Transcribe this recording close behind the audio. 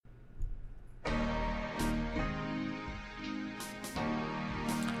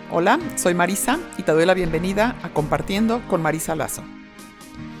Hola, soy Marisa y te doy la bienvenida a Compartiendo con Marisa Lazo.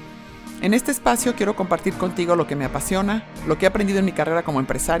 En este espacio quiero compartir contigo lo que me apasiona, lo que he aprendido en mi carrera como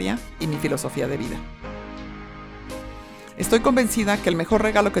empresaria y mi filosofía de vida. Estoy convencida que el mejor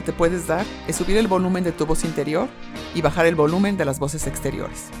regalo que te puedes dar es subir el volumen de tu voz interior y bajar el volumen de las voces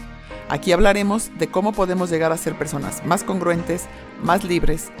exteriores. Aquí hablaremos de cómo podemos llegar a ser personas más congruentes, más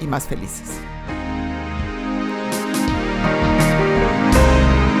libres y más felices.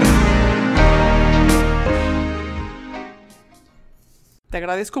 Te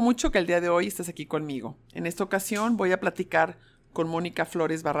agradezco mucho que el día de hoy estés aquí conmigo. En esta ocasión voy a platicar con Mónica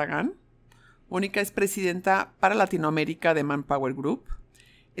Flores Barragán. Mónica es presidenta para Latinoamérica de Manpower Group,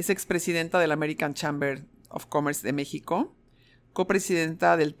 es expresidenta del American Chamber of Commerce de México,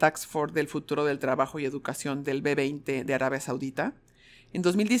 copresidenta del Task Force del Futuro del Trabajo y Educación del B20 de Arabia Saudita. En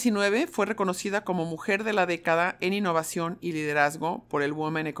 2019 fue reconocida como Mujer de la Década en Innovación y Liderazgo por el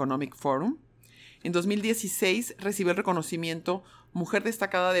Women Economic Forum. En 2016 recibió el reconocimiento Mujer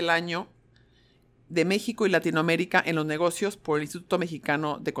Destacada del Año de México y Latinoamérica en los negocios por el Instituto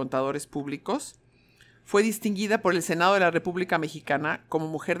Mexicano de Contadores Públicos. Fue distinguida por el Senado de la República Mexicana como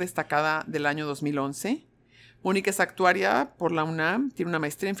Mujer Destacada del Año 2011. Mónica es actuaria por la UNAM, tiene una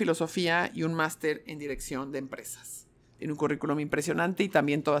maestría en filosofía y un máster en dirección de empresas. Tiene un currículum impresionante y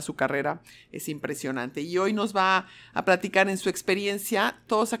también toda su carrera es impresionante. Y hoy nos va a platicar en su experiencia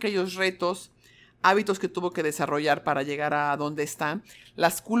todos aquellos retos, hábitos que tuvo que desarrollar para llegar a donde está,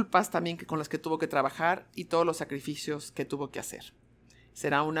 las culpas también con las que tuvo que trabajar y todos los sacrificios que tuvo que hacer.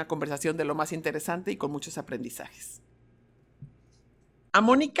 Será una conversación de lo más interesante y con muchos aprendizajes. A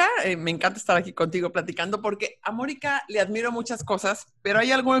Mónica, me encanta estar aquí contigo platicando porque a Mónica le admiro muchas cosas, pero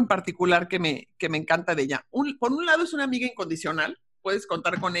hay algo en particular que me encanta de ella. Por un lado es una amiga incondicional, puedes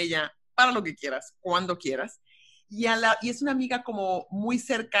contar con ella para lo que quieras, cuando quieras. Y es una amiga como muy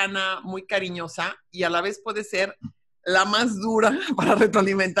cercana, muy cariñosa, y a la vez puede ser la más dura para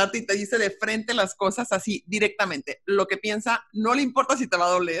retroalimentarte y te dice de frente las cosas así directamente. Lo que piensa, no le importa si te va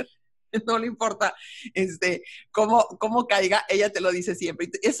a doler, no le importa cómo caiga, ella te lo dice siempre.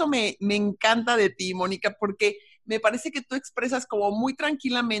 Y eso me encanta de ti, Mónica, porque me parece que tú expresas como muy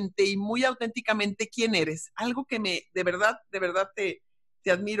tranquilamente y muy auténticamente quién eres. Algo que de verdad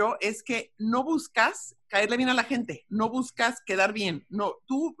te admiro es que no buscas caerle bien a la gente, no buscas quedar bien, no,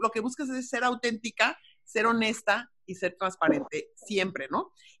 tú lo que buscas es ser auténtica, ser honesta y ser transparente siempre,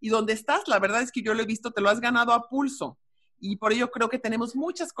 ¿no? Y donde estás, la verdad es que yo lo he visto, te lo has ganado a pulso y por ello creo que tenemos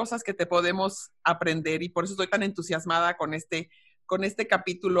muchas cosas que te podemos aprender y por eso estoy tan entusiasmada con este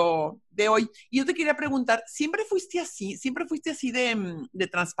capítulo de hoy. Y yo te quería preguntar, ¿siempre fuiste así? ¿Siempre fuiste así de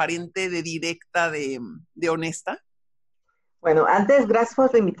transparente, de directa, de honesta? Bueno, antes, gracias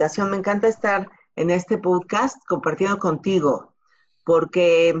por la invitación. Me encanta estar en este podcast compartiendo contigo,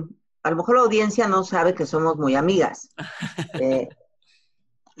 porque a lo mejor la audiencia no sabe que somos muy amigas eh,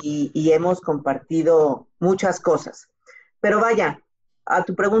 y hemos compartido muchas cosas. Pero vaya, a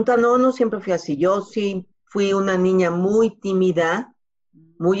tu pregunta, no siempre fui así. Yo sí fui una niña muy tímida,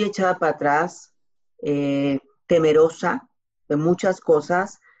 muy echada para atrás, temerosa de muchas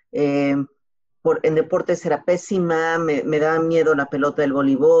cosas. Eh, en deportes era pésima, me daba miedo la pelota del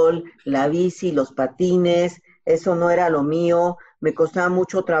voleibol, la bici, los patines, eso no era lo mío, me costaba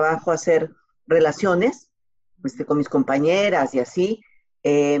mucho trabajo hacer relaciones con mis compañeras y así,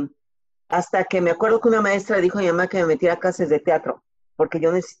 eh, hasta que me acuerdo que una maestra dijo a mi mamá que me metiera a clases de teatro, porque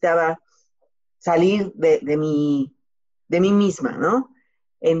yo necesitaba salir de mí misma, ¿no?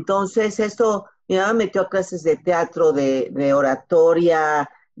 Entonces, mi mamá me metió a clases de teatro, de oratoria,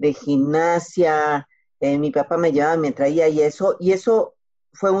 de gimnasia, mi papá me llevaba, me traía y eso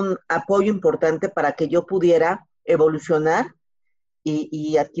fue un apoyo importante para que yo pudiera evolucionar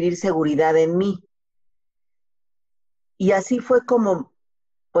y adquirir seguridad en mí. Y así fue como,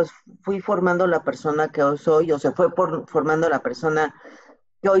 pues, fui formando la persona que hoy soy, o se fue formando la persona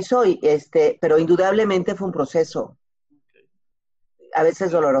que hoy soy, pero indudablemente fue un proceso, a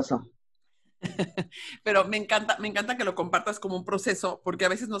veces doloroso. Pero me encanta que lo compartas como un proceso, porque a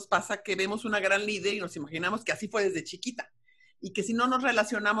veces nos pasa que vemos una gran líder y nos imaginamos que así fue desde chiquita y que si no nos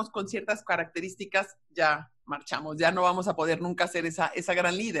relacionamos con ciertas características, ya marchamos, ya no vamos a poder nunca ser esa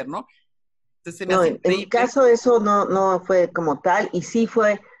gran líder, ¿no? Entonces se me No, hace en mi increíble. caso eso no fue como tal, y sí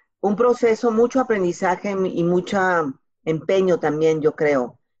fue un proceso, mucho aprendizaje y mucho empeño también, yo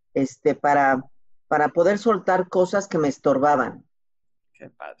creo, para poder soltar cosas que me estorbaban Qué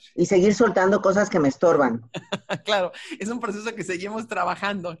padre. y seguir soltando cosas que me estorban. Claro, es un proceso que seguimos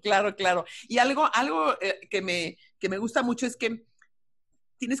trabajando, claro. Y algo que me gusta mucho es que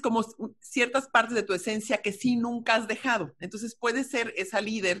tienes como ciertas partes de tu esencia que sí nunca has dejado. Entonces puedes ser esa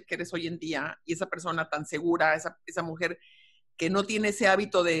líder que eres hoy en día y esa persona tan segura, esa mujer que no tiene ese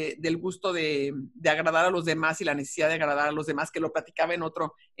hábito del gusto de agradar a los demás y la necesidad de agradar a los demás, que lo platicaba en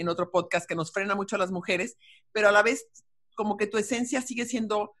otro podcast, que nos frena mucho a las mujeres, pero a la vez como que tu esencia sigue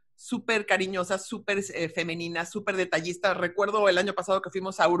siendo súper cariñosa, súper femenina, súper detallista. Recuerdo el año pasado que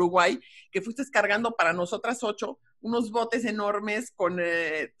fuimos a Uruguay, que fuiste cargando para nosotras 8 unos botes enormes con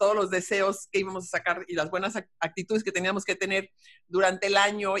todos los deseos que íbamos a sacar y las buenas actitudes que teníamos que tener durante el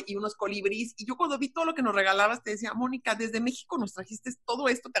año y unos colibríes. Y yo cuando vi todo lo que nos regalabas, te decía, Mónica, desde México nos trajiste todo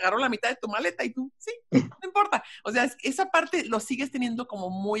esto, te agarró la mitad de tu maleta y tú, sí, no importa. O sea, esa parte lo sigues teniendo como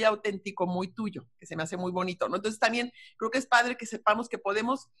muy auténtico, muy tuyo, que se me hace muy bonito, ¿no? Entonces también creo que es padre que sepamos que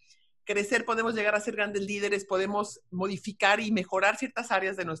podemos crecer, podemos llegar a ser grandes líderes, podemos modificar y mejorar ciertas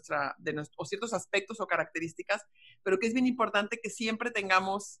áreas o ciertos aspectos o características, pero que es bien importante que siempre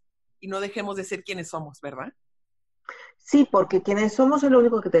tengamos y no dejemos de ser quienes somos, ¿verdad? Sí, porque quienes somos es lo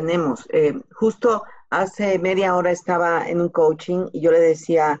único que tenemos. Justo hace media hora estaba en un coaching y yo le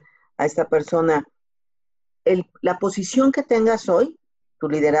decía a esta persona, la posición que tengas hoy, tu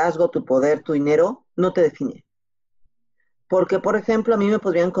liderazgo, tu poder, tu dinero, no te define. Porque, por ejemplo, a mí me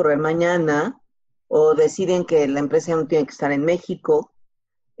podrían correr mañana o deciden que la empresa no tiene que estar en México,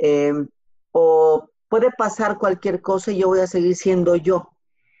 eh, o puede pasar cualquier cosa y yo voy a seguir siendo yo.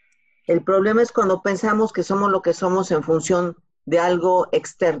 El problema es cuando pensamos que somos lo que somos en función de algo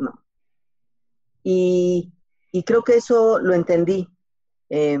externo. Y, y creo que eso lo entendí,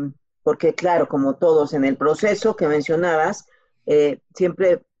 eh, porque claro, como todos en el proceso que mencionabas,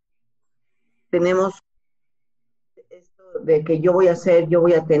 siempre tenemos esto de que yo voy a hacer, yo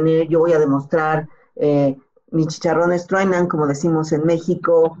voy a tener, yo voy a demostrar, mis chicharrones truenan, como decimos en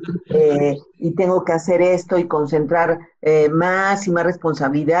México, y tengo que hacer esto y concentrar más y más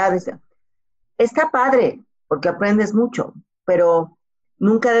responsabilidades. Está padre, porque aprendes mucho, pero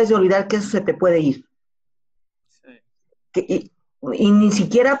nunca debes de olvidar que eso se te puede ir. Sí. Y ni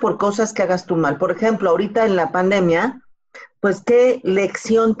siquiera por cosas que hagas tú mal. Por ejemplo, ahorita en la pandemia, pues qué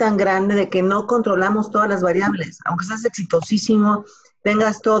lección tan grande de que no controlamos todas las variables. Aunque seas exitosísimo,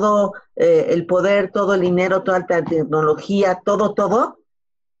 tengas todo el poder, todo el dinero, toda la tecnología, todo,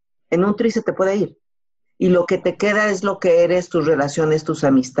 en un tri se te puede ir. Y lo que te queda es lo que eres, tus relaciones, tus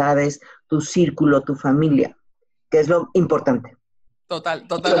amistades, tu círculo, tu familia, que es lo importante. Total,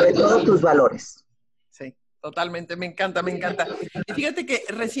 Sobre todo tus valores. Sí, totalmente, me encanta, me encanta. Y fíjate que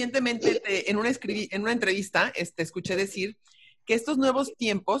recientemente en una entrevista escuché decir que estos nuevos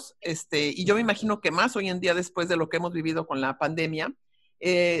tiempos, y yo me imagino que más hoy en día después de lo que hemos vivido con la pandemia,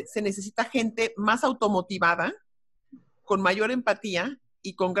 se necesita gente más automotivada, con mayor empatía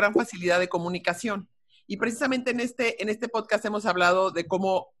y con gran facilidad de comunicación. Y precisamente en este podcast hemos hablado de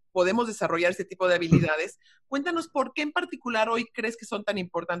cómo podemos desarrollar este tipo de habilidades. Cuéntanos por qué en particular hoy crees que son tan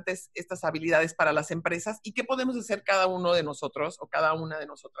importantes estas habilidades para las empresas y qué podemos hacer cada uno de nosotros o cada una de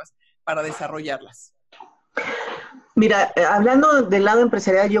nosotras para desarrollarlas. Mira, hablando del lado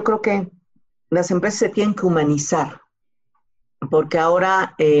empresarial, yo creo que las empresas se tienen que humanizar, porque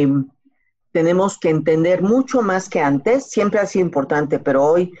ahora tenemos que entender mucho más que antes. Siempre ha sido importante, pero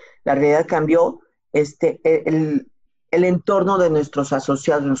hoy la realidad cambió, el entorno de nuestros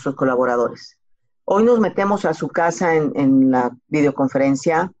asociados, de nuestros colaboradores. Hoy nos metemos a su casa en la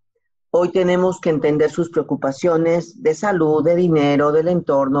videoconferencia. Hoy tenemos que entender sus preocupaciones de salud, de dinero, del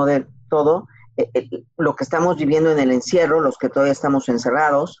entorno, de todo, lo que estamos viviendo en el encierro, los que todavía estamos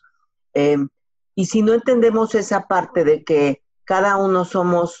encerrados. Eh, y si no entendemos esa parte de que cada uno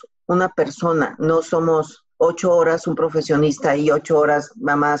somos una persona, no somos 8 horas un profesionista y 8 horas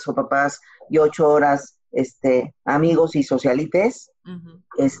mamás o papás y 8 horas amigos y socialites,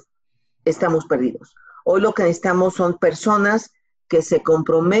 estamos perdidos. Hoy lo que necesitamos son personas que se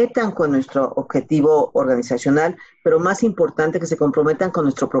comprometan con nuestro objetivo organizacional, pero más importante, que se comprometan con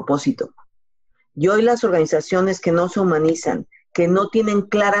nuestro propósito. Y hoy las organizaciones que no se humanizan, que no tienen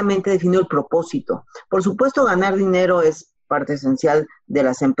claramente definido el propósito. Por supuesto, ganar dinero es parte esencial de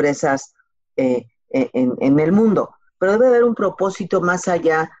las empresas en el mundo, pero debe haber un propósito más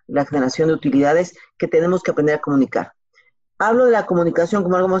allá de la generación de utilidades que tenemos que aprender a comunicar. Hablo de la comunicación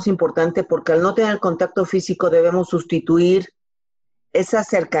como algo más importante porque al no tener contacto físico debemos sustituir esa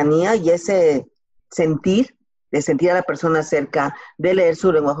cercanía y ese sentir, de sentir a la cerca cerca, de leer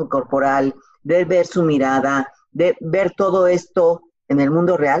su lenguaje corporal, de ver su mirada, de ver todo esto en el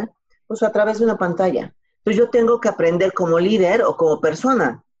mundo real, pues a través de una pantalla. Entonces yo tengo que aprender como líder o como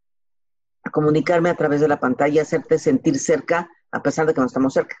persona a comunicarme a través de la pantalla, hacerte sentir cerca a pesar de que no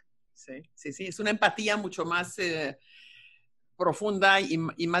estamos cerca. Sí, sí, sí, es una empatía mucho más profunda y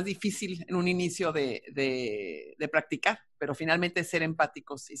más difícil en un inicio de practicar, pero finalmente ser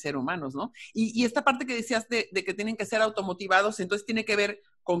empáticos y ser humanos, ¿no? Y esta parte que decías de que tienen que ser automotivados, entonces tiene que ver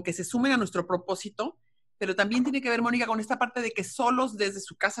con que se sumen a nuestro propósito, pero también tiene que ver, Mónica, con esta parte de que solos desde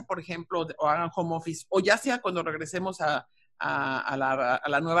su casa, por ejemplo, o hagan home office, o ya sea cuando regresemos a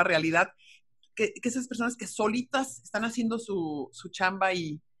la nueva realidad, que esas personas que solitas están haciendo su chamba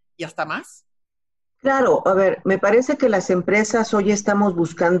y hasta más. Claro, a ver, me parece que las empresas hoy estamos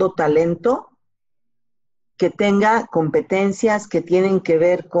buscando talento que tenga competencias que tienen que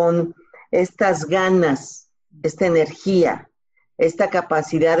ver con estas ganas, esta energía, esta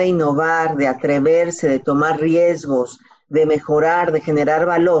capacidad de innovar, de atreverse, de tomar riesgos, de mejorar, de generar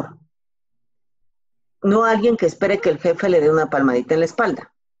valor. No alguien que espere que el jefe le dé una palmadita en la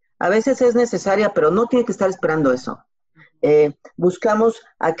espalda. A veces es necesaria, pero no tiene que estar esperando eso. Buscamos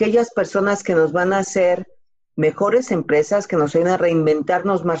aquellas personas que nos van a hacer mejores empresas, que nos ayuden a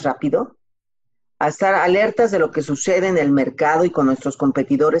reinventarnos más rápido, a estar alertas de lo que sucede en el mercado y con nuestros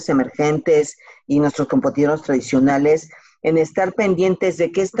competidores emergentes y nuestros competidores tradicionales, en estar pendientes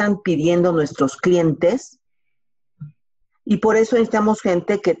de qué están pidiendo nuestros clientes. Y por eso necesitamos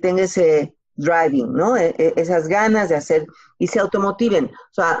gente que tenga ese driving, ¿no? Esas ganas de hacer y se automotiven.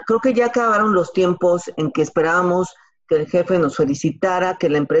 O sea, creo que ya acabaron los tiempos en que esperábamos que el jefe nos felicitara, que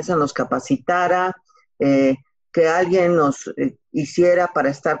la empresa nos capacitara, que alguien nos hiciera para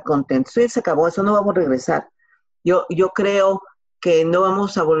estar contentos. Eso se acabó, eso no vamos a regresar. Yo creo que no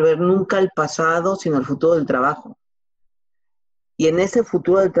vamos a volver nunca al pasado, sino al futuro del trabajo. Y en ese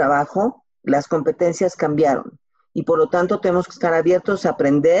futuro del trabajo, las competencias cambiaron. Y por lo tanto tenemos que estar abiertos a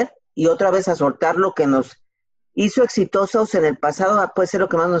aprender y otra vez a soltar lo que nos hizo exitosos en el pasado, puede ser lo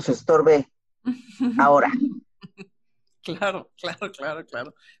que más nos estorbe ahora. Claro, claro, claro,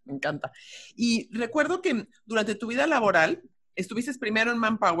 claro. Me encanta. Y recuerdo que durante tu vida laboral estuviste primero en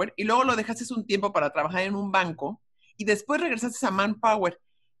Manpower y luego lo dejaste un tiempo para trabajar en un banco y después regresaste a Manpower.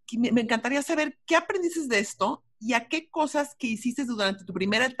 Me encantaría saber qué aprendiste de esto y a qué cosas que hiciste durante tu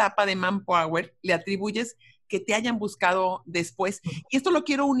primera etapa de Manpower le atribuyes que te hayan buscado después. Y esto lo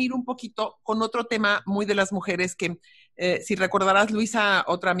quiero unir un poquito con otro tema muy de las mujeres que, si recordarás, Luisa,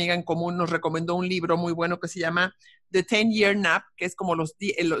 otra amiga en común, nos recomendó un libro muy bueno que se llama The 10-Year Nap, que es como los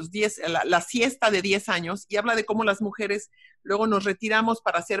 10, la siesta de 10 años, y habla de cómo las mujeres luego nos retiramos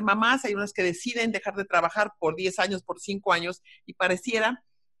para ser mamás. Hay unas que deciden dejar de trabajar por 10 años, por 5 años, y pareciera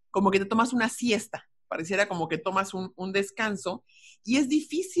como que te tomas una siesta, pareciera como que tomas un descanso, y es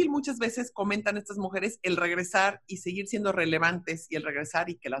difícil muchas veces, comentan estas mujeres, el regresar y seguir siendo relevantes y el regresar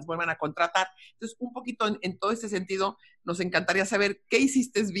y que las vuelvan a contratar. Entonces, un poquito en todo este sentido, nos encantaría saber qué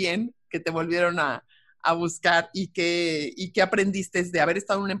hiciste bien, que te volvieron a buscar y qué aprendiste de haber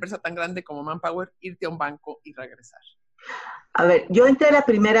estado en una empresa tan grande como Manpower, irte a un banco y regresar. A ver, yo entré la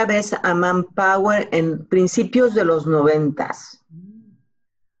primera vez a Manpower en principios de los 90s.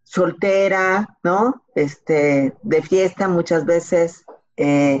 Soltera, ¿no? De fiesta muchas veces,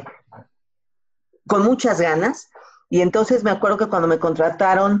 con muchas ganas. Y entonces me acuerdo que cuando me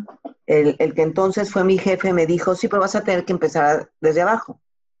contrataron, el que entonces fue mi jefe me dijo, sí, pero vas a tener que empezar desde abajo.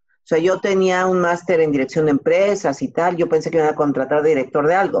 O sea, yo tenía un máster en dirección de empresas y tal, yo pensé que me iba a contratar de director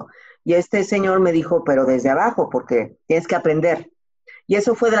de algo. Y este señor me dijo, pero desde abajo, porque tienes que aprender. Y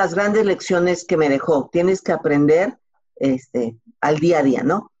eso fue de las grandes lecciones que me dejó. Tienes que aprender al día a día,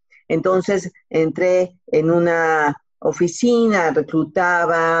 ¿no? Entonces entré en una oficina,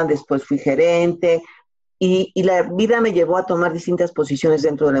 reclutaba, después fui gerente y la vida me llevó a tomar distintas posiciones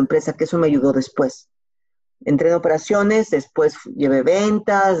dentro de la empresa, que eso me ayudó después. Entré en operaciones, después llevé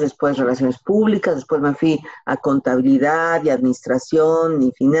ventas, después relaciones públicas, después me fui a contabilidad y administración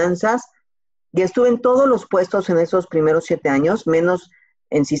y finanzas y estuve en todos los puestos en esos primeros 7 años, menos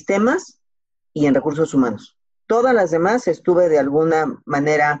en sistemas y en recursos humanos. Todas las demás estuve de alguna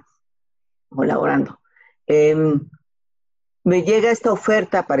manera colaborando. Me llega esta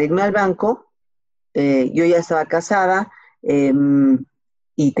oferta para irme al banco, yo ya estaba casada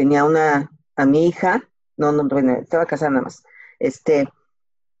y tenía a mi hija, no, estaba casada nada más,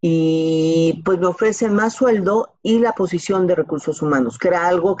 y pues me ofrecen más sueldo y la posición de recursos humanos, que era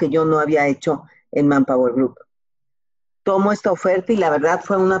algo que yo no había hecho en Manpower Group. Tomo esta oferta y la verdad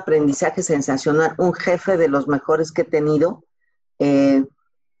fue un aprendizaje sensacional, un jefe de los mejores que he tenido,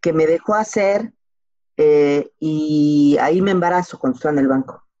 que me dejó hacer y ahí me embarazo cuando estoy en el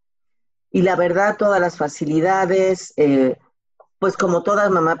banco. Y la verdad, todas las facilidades, pues como toda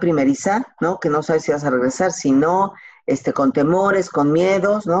mamá primeriza, ¿no? Que no sabe si vas a regresar, si no, con temores, con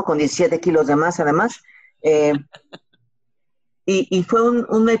miedos, ¿no? Con 17 kilos de más, además. Y fue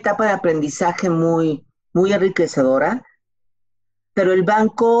una etapa de aprendizaje muy, muy enriquecedora. pero el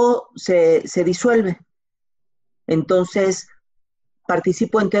banco se disuelve. Entonces,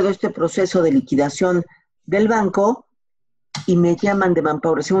 participo en todo este proceso de liquidación del banco y me llaman de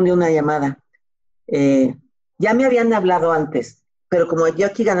Manpower. Recibo un día una llamada. Eh, ya me habían hablado antes, pero como yo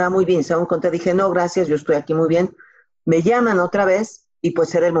aquí ganaba muy bien, según conté, dije, no, gracias, yo estoy aquí muy bien. Me llaman otra vez y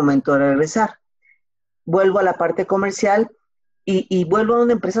pues era el momento de regresar. Vuelvo a la parte comercial y vuelvo a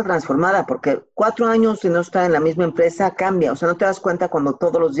una empresa transformada, porque 4 años de no estar en la misma empresa cambia, o sea, no te das cuenta cuando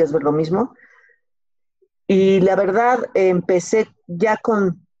todos los días ves lo mismo. Y la verdad, empecé ya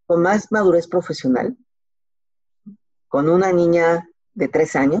con más madurez profesional, con una niña de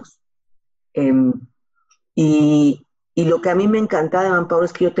 3 años. eh, y, y lo que a mí me encantaba de Manpower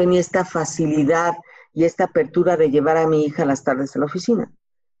es que yo tenía esta facilidad y esta apertura de llevar a mi hija a las tardes a la oficina.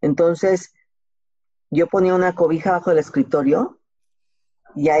 Entonces, yo ponía una cobija bajo el escritorio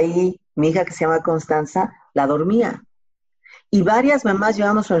y ahí mi hija, que se llama Constanza, la dormía. Y varias mamás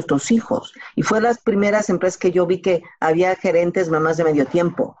llevamos a nuestros hijos. Y fue las primeras empresas que yo vi que había gerentes mamás de medio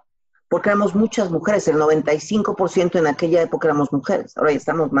tiempo. Porque éramos muchas mujeres, el 95% en aquella época éramos mujeres. Ahora ya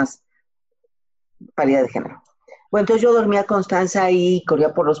estamos más paridad de género. Bueno, entonces yo dormía a Constanza ahí,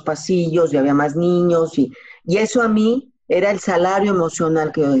 corría por los pasillos y había más niños. Y eso a mí era el salario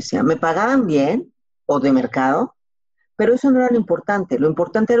emocional que yo decía. Me pagaban bien o de mercado, pero eso no era lo importante. Lo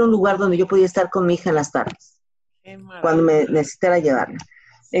importante era un lugar donde yo podía estar con mi hija en las tardes, Qué cuando me maravilla. necesitara llevarla.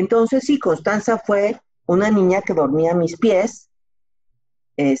 Entonces, sí, Constanza fue una niña que dormía a mis pies,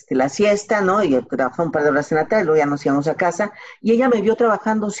 la siesta, ¿no? Y yo trabajaba un par de horas en la tarde, luego ya nos íbamos a casa, y ella me vio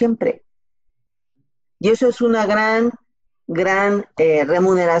trabajando siempre. Y eso es una gran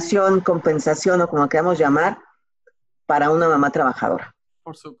remuneración, compensación, o como queramos llamar, para una mamá trabajadora.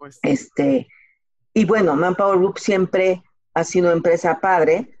 Por supuesto. Este, y bueno, Manpower Group siempre ha sido empresa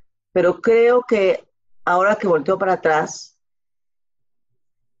padre, pero creo que ahora que volteo para atrás,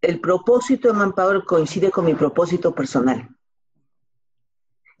 el propósito de Manpower coincide con mi propósito personal.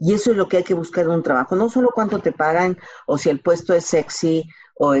 Y eso es lo que hay que buscar en un trabajo. No solo cuánto te pagan, o si el puesto es sexy,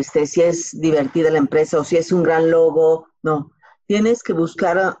 o si es divertida la empresa, o si es un gran logo. No. Tienes que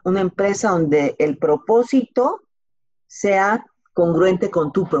buscar una empresa donde el propósito sea congruente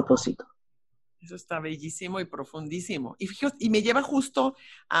con tu propósito. Eso está bellísimo y profundísimo. Y fíjate, y me lleva justo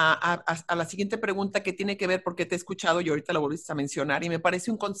a la siguiente pregunta que tiene que ver, porque te he escuchado y ahorita lo volviste a mencionar, y me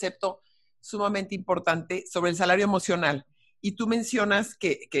parece un concepto sumamente importante sobre el salario emocional. Y tú mencionas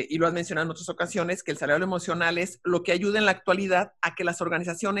y lo has mencionado en otras ocasiones, que el salario emocional es lo que ayuda en la actualidad a que las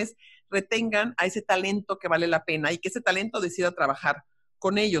organizaciones retengan a ese talento que vale la pena y que ese talento decida trabajar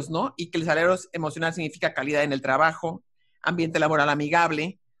con ellos, ¿no? Y que el salario emocional significa calidad en el trabajo, ambiente laboral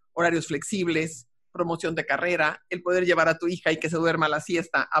amigable, horarios flexibles, promoción de carrera, el poder llevar a tu hija y que se duerma la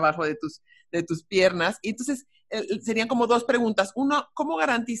siesta abajo de tus piernas. Y entonces serían como dos preguntas. Uno, ¿cómo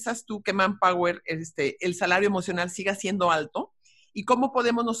garantizas tú que Manpower, el salario emocional siga siendo alto? ¿Y cómo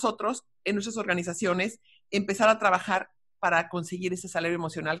podemos nosotros en nuestras organizaciones empezar a trabajar para conseguir ese salario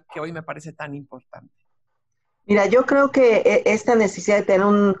emocional que hoy me parece tan importante? Mira, yo creo que esta necesidad de tener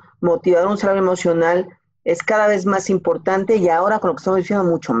un motivador, un salario emocional, es cada vez más importante y ahora con lo que estamos diciendo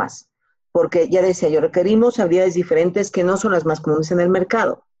mucho más. Porque ya decía yo, requerimos habilidades diferentes que no son las más comunes en el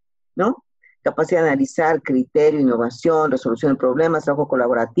mercado, ¿no? Capacidad de analizar, criterio, innovación, resolución de problemas, trabajo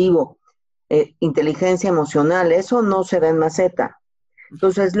colaborativo, inteligencia emocional, eso no se da en maceta.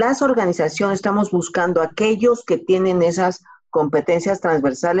 Entonces, las organizaciones estamos buscando aquellos que tienen esas competencias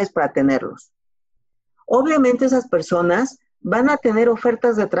transversales para tenerlos. Obviamente esas personas van a tener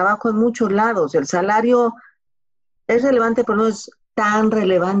ofertas de trabajo en muchos lados. El salario es relevante, pero no es tan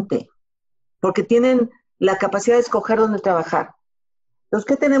relevante, porque tienen la capacidad de escoger dónde trabajar. Entonces,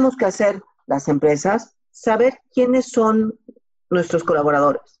 ¿qué tenemos que hacer las empresas? Saber quiénes son nuestros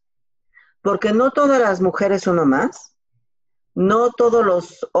colaboradores, porque no todas las mujeres son mamás, no todos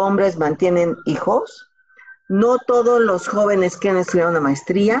los hombres mantienen hijos, no todos los jóvenes quieren estudiar una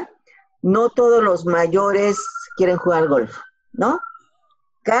maestría, no todos los mayores quieren jugar al golf, ¿no?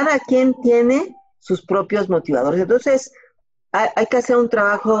 Cada quien tiene sus propios motivadores. Entonces, hay que hacer un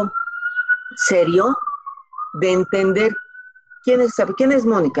trabajo serio de entender quién es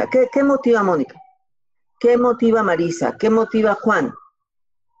Mónica, qué motiva a Mónica, qué motiva a Marisa, qué motiva a Juan,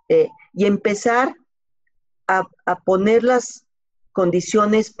 y empezar a poner las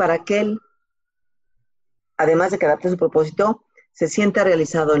condiciones para que él, además de que adapte su propósito, se sienta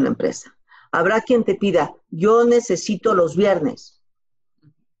realizado en la empresa. Habrá quien te pida, yo necesito los viernes.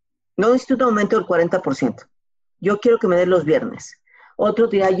 No necesito un aumento del 40%. Yo quiero que me den los viernes. Otro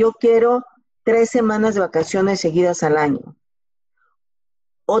dirá, yo quiero 3 semanas de vacaciones seguidas al año.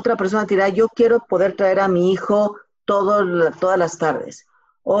 Otra persona dirá, yo quiero poder traer a mi hijo todas las tardes.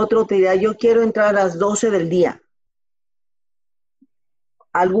 Otro te dirá, yo quiero entrar a las 12 del día.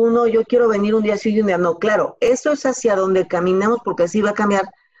 Alguno, yo quiero venir un día sí y un día no. Claro, eso es hacia donde caminamos porque así va a cambiar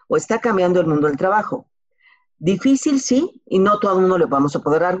o está cambiando el mundo del trabajo. Difícil sí, y no todo el mundo le vamos a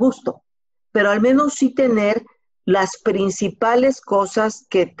poder dar gusto, pero al menos sí tener las principales cosas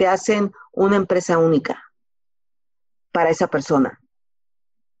que te hacen una empresa única para esa persona.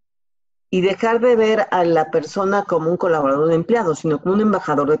 Y dejar de ver a la persona como un colaborador de empleado, sino como un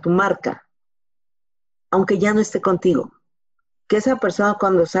embajador de tu marca, aunque ya no esté contigo. Que esa persona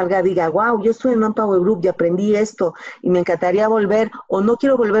cuando salga diga, wow, yo estuve en Manpower Group y aprendí esto y me encantaría volver, o no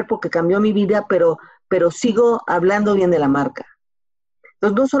quiero volver porque cambió mi vida, pero sigo hablando bien de la marca.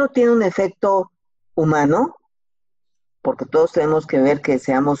 Entonces no solo tiene un efecto humano, porque todos tenemos que ver que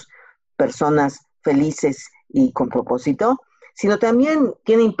seamos personas felices y con propósito, sino también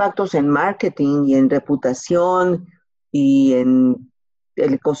tiene impactos en marketing y en reputación y en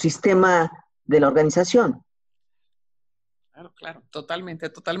el ecosistema de la organización. Claro, claro, totalmente,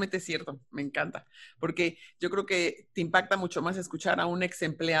 totalmente cierto, me encanta, porque yo creo que te impacta mucho más escuchar a un ex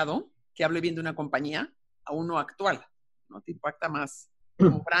empleado que hable bien de una compañía a uno actual, ¿no? Te impacta más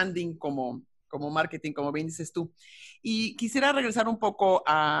como branding, como marketing, como bien dices tú. Y quisiera regresar un poco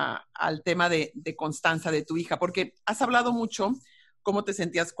al tema de Constanza, de tu hija, porque has hablado mucho cómo te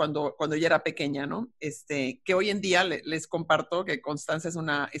sentías cuando ella era pequeña, ¿no? Que hoy en día les comparto que Constanza es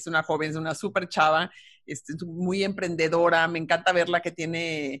una joven, es una súper chava, es muy emprendedora, me encanta verla que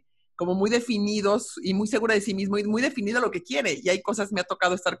tiene como muy definidos y muy segura de sí mismo y muy definido lo que quiere. Y hay cosas, me ha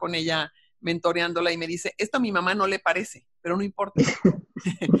tocado estar con ella mentoreándola y me dice, esto a mi mamá no le parece, pero no importa.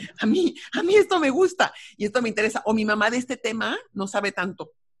 a mí esto me gusta y esto me interesa. O mi mamá de este tema no sabe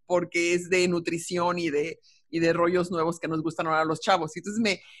tanto porque es de nutrición y de rollos nuevos que nos gustan ahora a los chavos. Entonces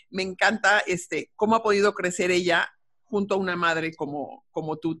me encanta cómo ha podido crecer ella junto a una madre como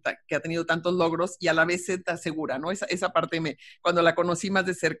tú, que ha tenido tantos logros y a la vez se te asegura, ¿no? Esa parte, cuando la conocí más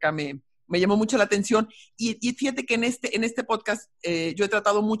de cerca, me llamó mucho la atención. Y fíjate que en este podcast yo he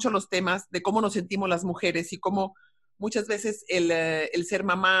tratado mucho los temas de cómo nos sentimos las mujeres y cómo muchas veces el ser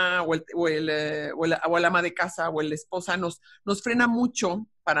mamá o el ama de casa o el esposa nos frena mucho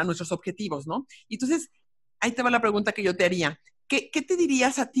para nuestros objetivos, ¿no? Y entonces, ahí te va la pregunta que yo te haría. ¿Qué te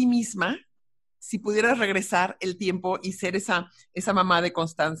dirías a ti misma si pudieras regresar el tiempo y ser esa mamá de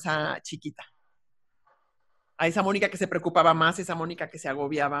Constanza chiquita? A esa Mónica que se preocupaba más, esa Mónica que se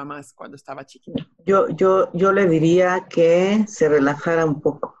agobiaba más cuando estaba chiquita. Yo le diría que se relajara un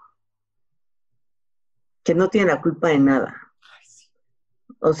poco, que no tiene la culpa de nada. Ay, sí.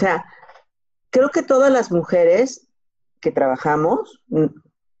 O sea, creo que todas las mujeres que trabajamos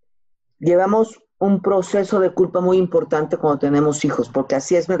llevamos un proceso de culpa muy importante cuando tenemos hijos, porque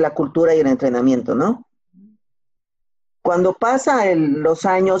así es la cultura y el entrenamiento, ¿no? Cuando pasan los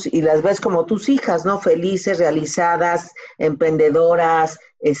años y las ves como tus hijas, ¿no? Felices, realizadas, emprendedoras,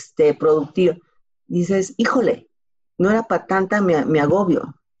 productivas, dices, híjole, no era para tanta mi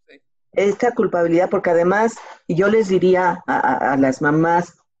agobio. Sí. Esta culpabilidad, porque además, y yo les diría a las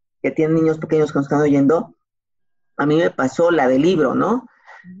mamás que tienen niños pequeños que nos están oyendo, a mí me pasó la del libro, ¿no?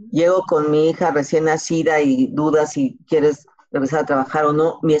 Llego con mi hija recién nacida y dudas si quieres regresar a trabajar o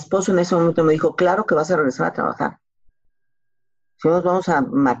no. Mi esposo en ese momento me dijo, claro que vas a regresar a trabajar. Si no nos vamos a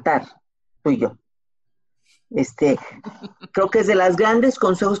matar, tú y yo. Creo que es de los grandes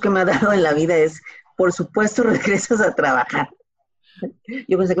consejos que me ha dado en la vida es, por supuesto, regresas a trabajar.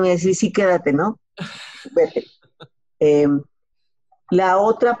 Yo pensé que me iba a decir, sí, quédate, ¿no? Vete. La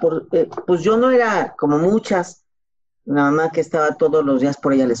otra, pues yo no era como muchas, una mamá que estaba todos los días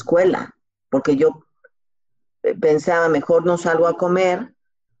por ella a la escuela, porque yo pensaba, mejor no salgo a comer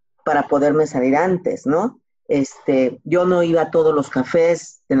para poderme salir antes, ¿no? Yo no iba a todos los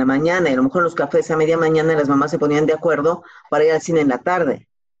cafés de la mañana, y a lo mejor los cafés a media mañana las mamás se ponían de acuerdo para ir al cine en la tarde.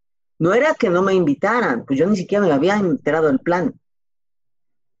 No era que no me invitaran, pues yo ni siquiera me había enterado del plan.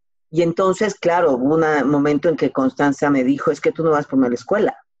 Y entonces, claro, hubo un momento en que Constanza me dijo, es que tú no vas por mí a la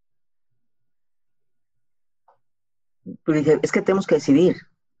escuela. Pues dije, es que tenemos que decidir.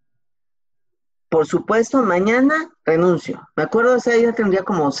 Por supuesto, mañana renuncio. Me acuerdo, esa ella tendría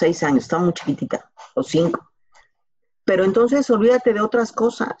como 6 años, estaba muy chiquitita, o 5. Pero entonces olvídate de otras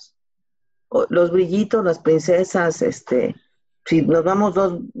cosas. Los brillitos, las princesas, si nos vamos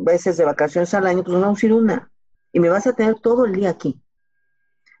 2 veces de vacaciones al año, pues nos vamos a ir una. Y me vas a tener todo el día aquí.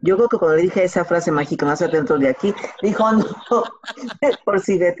 Yo creo que cuando le dije esa frase mágica, me vas a tener todo el día aquí, dijo, no, por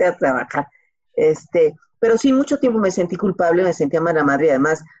si vete a trabajar. Pero sí, mucho tiempo me sentí culpable, me sentía mala madre, y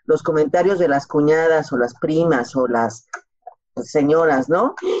además los comentarios de las cuñadas o las primas o las señoras,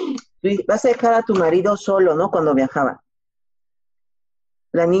 ¿no? Vas a dejar a tu marido solo, ¿no? Cuando viajaba.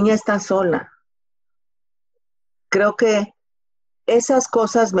 La niña está sola. Creo que esas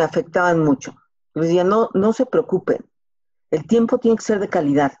cosas me afectaban mucho. Les decía, no, no se preocupen. El tiempo tiene que ser de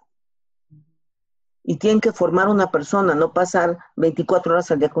calidad. Y tienen que formar una persona, no pasar 24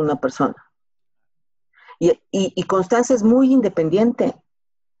 horas al día con una persona. Y Constanza es muy independiente.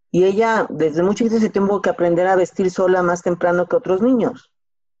 Y ella, desde muy chiquita, se tuvo que aprender a vestir sola más temprano que otros niños.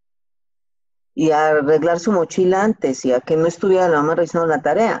 Y a arreglar su mochila antes, y a que no estuviera la mamá revisando la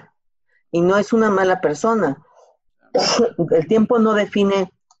tarea. Y no es una mala persona. El tiempo no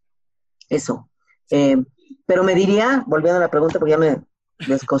define eso. Pero me diría, volviendo a la pregunta, porque ya me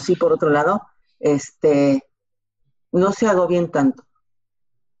descosí por otro lado, no se agobien tanto.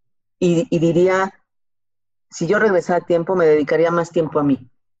 Y diría, si yo regresara a tiempo, me dedicaría más tiempo a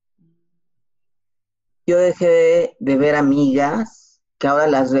mí. Yo dejé de ver amigas, que ahora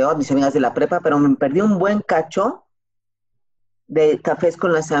las veo, a mis amigas de la prepa, pero me perdí un buen cacho de cafés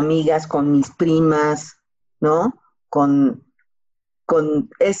con las amigas, con mis primas, ¿no? Con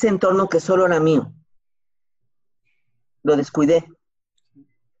ese entorno que solo era mío. Lo descuidé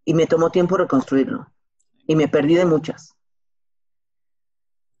y me tomó tiempo reconstruirlo. Y me perdí de muchas.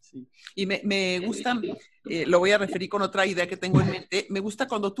 Sí. Y me gusta, lo voy a referir con otra idea que tengo en mente, me gusta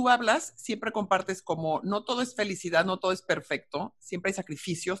cuando tú hablas, siempre compartes como no todo es felicidad, no todo es perfecto, siempre hay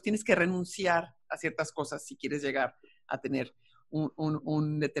sacrificios, tienes que renunciar a ciertas cosas si quieres llegar a tener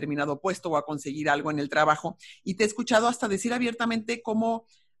un determinado puesto o a conseguir algo en el trabajo. Y te he escuchado hasta decir abiertamente cómo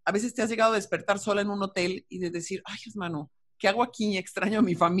a veces te has llegado a despertar sola en un hotel y de decir, ay, hermano, ¿qué hago aquí? Extraño a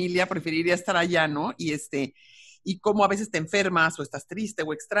mi familia, preferiría estar allá, ¿no? Y cómo a veces te enfermas o estás triste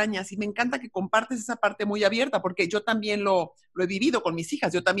o extrañas. Y me encanta que compartes esa parte muy abierta, porque yo también lo he vivido con mis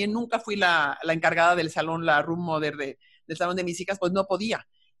hijas. Yo también nunca fui la encargada del salón, la room mother del salón de mis hijas, pues no podía.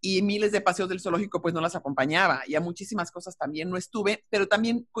 Y miles de paseos del zoológico, pues no las acompañaba. Y a muchísimas cosas también no estuve, pero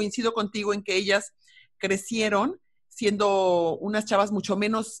también coincido contigo en que ellas crecieron siendo unas chavas mucho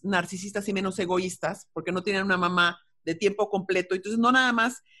menos narcisistas y menos egoístas, porque no tenían una mamá de tiempo completo. Entonces, no nada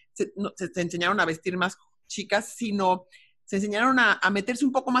más se enseñaron a vestir más chicas, sino se enseñaron a meterse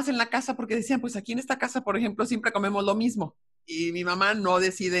un poco más en la casa porque decían, pues aquí en esta casa, por ejemplo, siempre comemos lo mismo y mi mamá no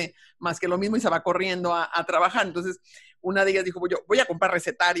decide más que lo mismo y se va corriendo a trabajar. Entonces, una de ellas dijo, yo voy a comprar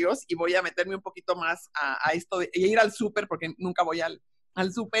recetarios y voy a meterme un poquito más a esto y ir al súper, porque nunca voy al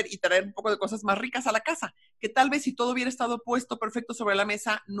súper y traer un poco de cosas más ricas a la casa, que tal vez si todo hubiera estado puesto perfecto sobre la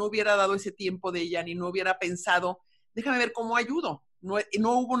mesa, no hubiera dado ese tiempo de ella, ni no hubiera pensado, déjame ver cómo ayudo. No,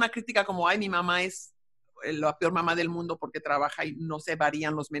 no hubo una crítica como, ay, mi mamá es la peor mamá del mundo porque trabaja y no se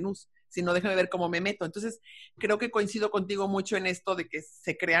varían los menús, sino déjame ver cómo me meto. Entonces, creo que coincido contigo mucho en esto de que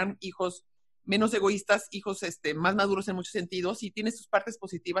se crean hijos menos egoístas, hijos más maduros en muchos sentidos y tiene sus partes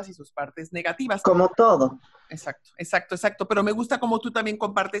positivas y sus partes negativas. Como todo. Exacto, exacto, exacto. Pero me gusta como tú también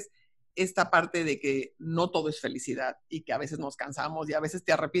compartes esta parte de que no todo es felicidad y que a veces nos cansamos y a veces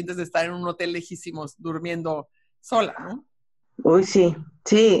te arrepientes de estar en un hotel lejísimos durmiendo sola, ¿no? Uy, sí,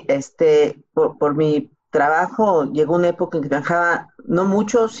 sí, por mi trabajo llegó una época en que viajaba no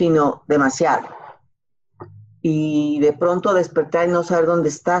mucho, sino demasiado. Y de pronto despertar y no saber dónde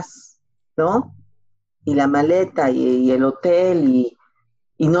estás, ¿no? Y la maleta y el hotel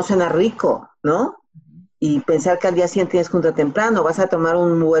y no cenar rico, ¿no? Y pensar que al día siguiente tienes junta temprano, vas a tomar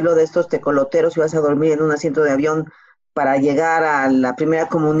un vuelo de estos tecoloteros y vas a dormir en un asiento de avión para llegar a la primera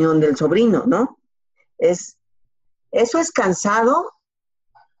comunión del sobrino, ¿no? Eso es cansado,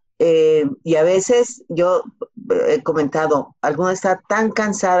 y a veces yo he comentado, alguna está tan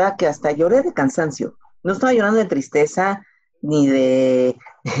cansada que hasta lloré de cansancio. No estaba llorando de tristeza ni de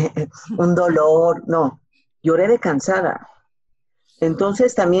un dolor, no, lloré de cansada.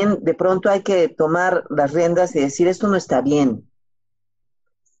 Entonces también de pronto hay que tomar las riendas y decir, esto no está bien.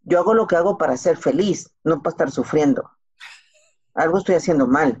 Yo hago lo que hago para ser feliz, no para estar sufriendo. Algo estoy haciendo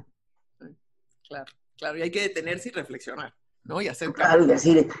mal. Claro, claro, y hay que detenerse y reflexionar, ¿no? Y hacer Claro, y cambios.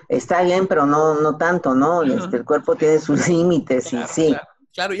 decir, está bien, pero no, no tanto, ¿no? El cuerpo tiene sus límites y Claro, sí. claro,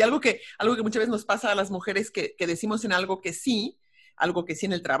 claro. Y algo que muchas veces nos pasa a las mujeres que decimos en algo que sí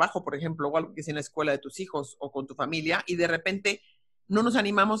en el trabajo, por ejemplo, o algo que sí en la escuela de tus hijos o con tu familia, y de repente no nos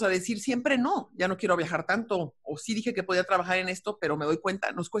animamos a decir siempre no, ya no quiero viajar tanto, o sí dije que podía trabajar en esto, pero me doy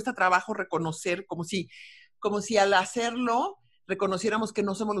cuenta, nos cuesta trabajo reconocer como si al hacerlo reconociéramos que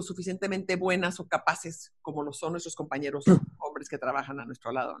no somos lo suficientemente buenas o capaces como lo son nuestros compañeros hombres que trabajan a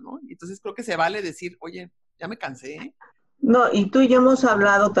nuestro lado, ¿no? Y entonces creo que se vale decir, oye, ya me cansé, ¿eh? No, y tú y yo hemos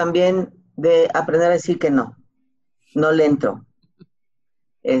hablado también de aprender a decir que no, no le entro.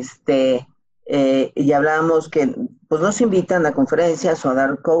 Y hablábamos que pues nos invitan a conferencias o a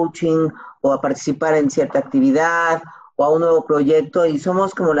dar coaching o a participar en cierta actividad o a un nuevo proyecto y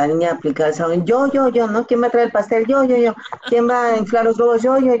somos como la niña aplicada al salón, yo, ¿no? ¿Quién va a traer el pastel? Yo. ¿Quién va a inflar los globos?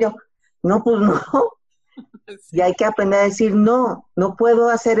 Yo. No, pues no. Y Sí. hay que aprender a decir, no puedo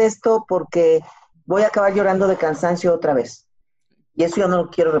hacer esto porque voy a acabar llorando de cansancio otra vez. Y eso yo no lo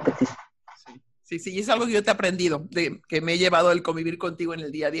quiero repetir. Sí, y es algo que yo te he aprendido, que me he llevado el convivir contigo en el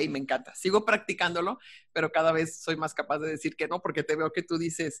día a día y me encanta. Sigo practicándolo, pero cada vez soy más capaz de decir que no, porque te veo que tú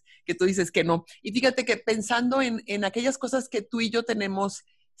dices que no. Y fíjate que pensando en aquellas cosas que tú y yo tenemos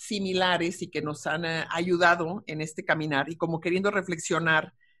similares y que nos han ayudado en este caminar y como queriendo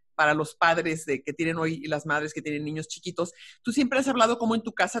reflexionar para los padres que tienen hoy y las madres que tienen niños chiquitos, tú siempre has hablado cómo en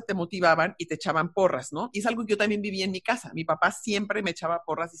tu casa te motivaban y te echaban porras, ¿no? Y es algo que yo también viví en mi casa. Mi papá siempre me echaba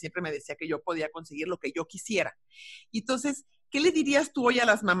porras y siempre me decía que yo podía conseguir lo que yo quisiera. Y entonces, ¿qué le dirías tú hoy a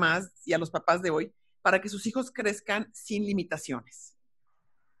las mamás y a los papás de hoy para que sus hijos crezcan sin limitaciones?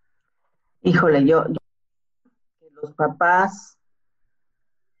 Híjole, los papás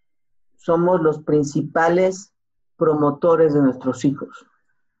somos los principales promotores de nuestros hijos.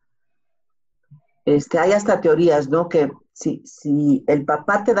 Hay hasta teorías, ¿no? Que si el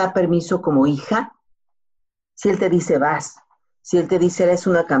papá te da permiso como hija, si él te dice vas, si él te dice eres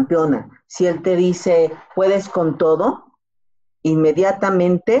una campeona, si él te dice puedes con todo,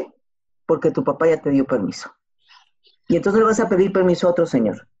 inmediatamente, porque tu papá ya te dio permiso. Y entonces le vas a pedir permiso a otro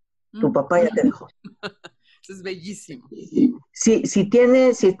señor. Tu papá ya te dejó. Eso es bellísimo. Si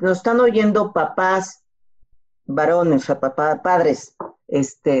nos están oyendo papás varones, o sea, padres,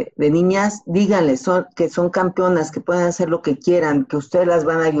 de niñas, díganles que son campeonas, que pueden hacer lo que quieran, que ustedes las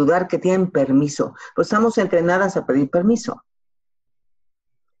van a ayudar, que tienen permiso. Pues estamos entrenadas a pedir permiso.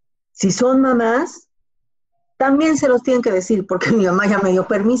 Si son mamás, también se los tienen que decir, porque mi mamá ya me dio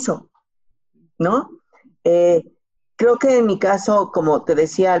permiso, ¿no? Creo que en mi caso, como te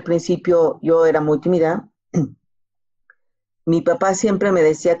decía al principio, yo era muy tímida. Mi papá siempre me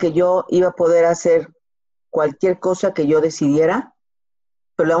decía que yo iba a poder hacer cualquier cosa que yo decidiera,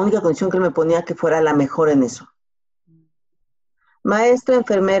 pero la única condición que él me ponía que fuera la mejor en eso. Maestra,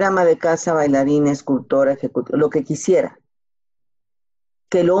 enfermera, ama de casa, bailarina, escultora, ejecutiva, lo que quisiera.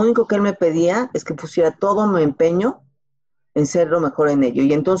 Que lo único que él me pedía es que pusiera todo mi empeño en ser lo mejor en ello.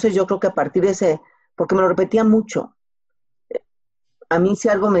 Y entonces yo creo que a partir de ese, porque me lo repetía mucho, a mí si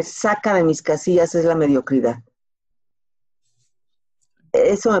algo me saca de mis casillas es la mediocridad.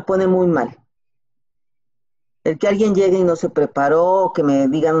 Eso me pone muy mal. El que alguien llegue y no se preparó, que me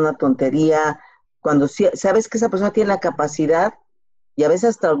digan una tontería, cuando sabes que esa persona tiene la capacidad y a veces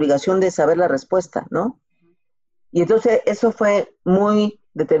hasta la obligación de saber la respuesta, ¿no? Y entonces eso fue muy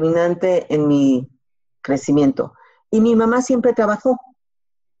determinante en mi crecimiento. Y mi mamá siempre trabajó.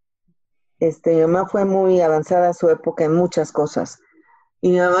 Mi mamá fue muy avanzada a su época en muchas cosas.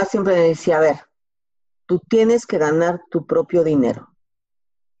 Y mi mamá siempre me decía, a ver, tú tienes que ganar tu propio dinero.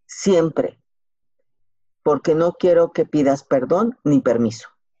 Siempre. Porque no quiero que pidas perdón ni permiso.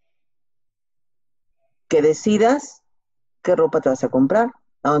 Que decidas qué ropa te vas a comprar,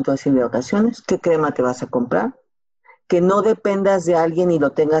 a dónde te vas a ir de vacaciones, qué crema te vas a comprar, que no dependas de alguien y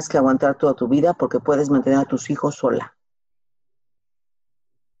lo tengas que aguantar toda tu vida porque puedes mantener a tus hijos sola.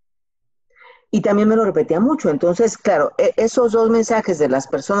 Y también me lo repetía mucho. Entonces, claro, esos dos mensajes de las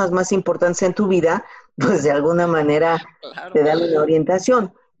personas más importantes en tu vida, pues de alguna manera Claro. te dan una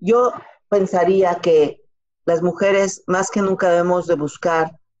orientación. Yo pensaría que las mujeres más que nunca debemos de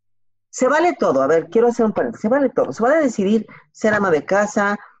buscar. Se vale todo. A ver, quiero hacer un paréntesis. Se vale todo. Se vale decidir ser ama de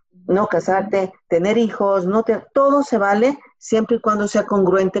casa, no casarte, tener hijos, todo se vale siempre y cuando sea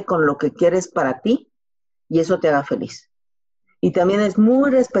congruente con lo que quieres para ti y eso te haga feliz. Y también es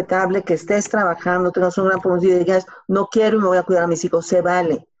muy respetable que estés trabajando, tengas un gran promoción y digas, no quiero y me voy a cuidar a mis hijos. Se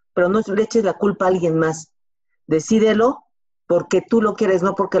vale, pero no le eches la culpa a alguien más. Decídelo porque tú lo quieres,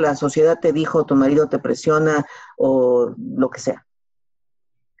 no porque la sociedad te dijo, tu marido te presiona o lo que sea.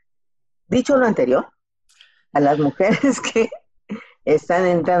 Dicho lo anterior, a las mujeres que están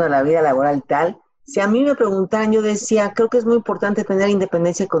entrando a la vida laboral tal, si a mí me preguntaran, yo decía, creo que es muy importante tener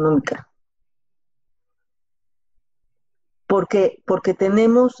independencia económica. Porque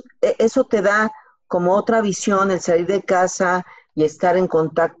tenemos, eso te da como otra visión, el salir de casa y estar en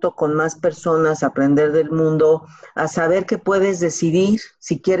contacto con más personas, aprender del mundo, a saber que puedes decidir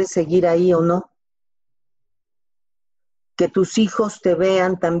si quieres seguir ahí o no. Que tus hijos te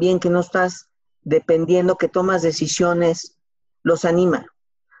vean también, que no estás dependiendo, que tomas decisiones, los anima.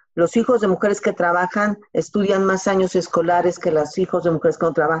 Los hijos de mujeres que trabajan estudian más años escolares que los hijos de mujeres que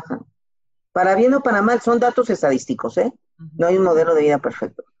no trabajan. Para bien o para mal, son datos estadísticos, ¿eh? No hay un modelo de vida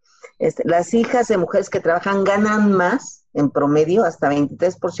perfecto. Las hijas de mujeres que trabajan ganan más, en promedio, hasta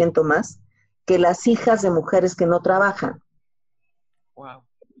 23% más, que las hijas de mujeres que no trabajan. Wow.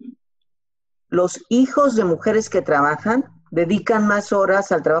 Los hijos de mujeres que trabajan dedican más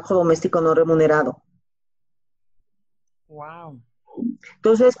horas al trabajo doméstico no remunerado. Wow.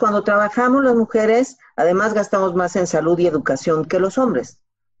 Entonces, cuando trabajamos las mujeres, además gastamos más en salud y educación que los hombres.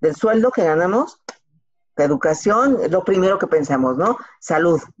 Del sueldo que ganamos, la educación es lo primero que pensamos, ¿no?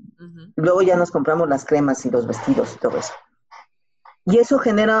 Salud. Uh-huh. Luego ya nos compramos las cremas y los vestidos y todo eso. Y eso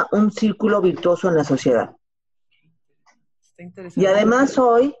genera un círculo virtuoso en la sociedad. Está interesante. Y además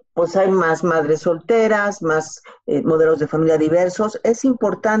hoy, pues hay más madres solteras, más modelos de familia diversos. Es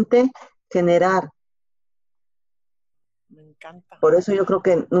importante generar. Me encanta. Por eso yo creo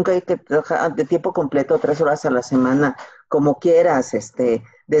que nunca hay que trabajar de tiempo completo, 3 horas a la semana, como quieras,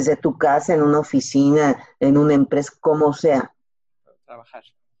 desde tu casa, en una oficina, en una empresa, como sea, Trabajar.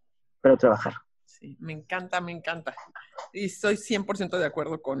 pero trabajar. Sí, me encanta, me encanta. Y estoy 100% de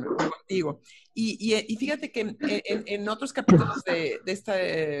acuerdo contigo. Y fíjate que en otros capítulos de esta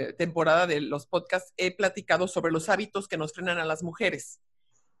temporada de los podcasts he platicado sobre los hábitos que nos frenan a las mujeres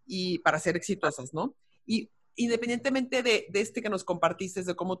y para ser exitosas, ¿no? Y independientemente de este que nos compartiste,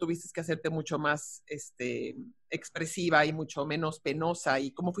 de cómo tuviste que hacerte mucho más expresiva y mucho menos penosa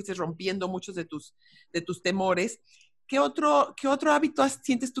y cómo fuiste rompiendo muchos de tus temores, ¿qué otro hábito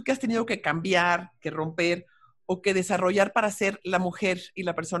sientes tú que has tenido que cambiar, que romper o que desarrollar para ser la mujer y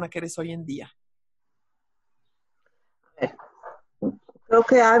la persona que eres hoy en día? Creo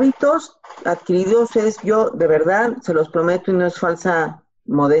que hábitos adquiridos yo de verdad, se los prometo y no es falsa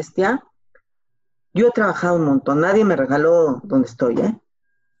modestia, yo he trabajado un montón, nadie me regaló donde estoy,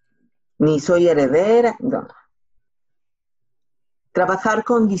 ni soy heredera, no. Trabajar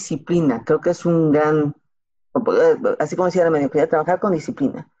con disciplina, creo que es un gran, así como decía la mediocridad, trabajar con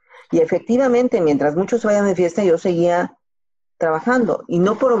disciplina. Y efectivamente, mientras muchos vayan de fiesta, yo seguía trabajando, y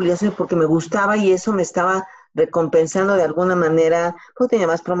no por obligación, porque me gustaba y eso me estaba recompensando de alguna manera, porque tenía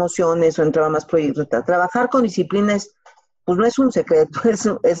más promociones o entraba más proyectos. Trabajar con disciplina pues no es un secreto,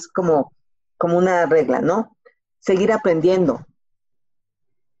 es como una regla, ¿no? Seguir aprendiendo.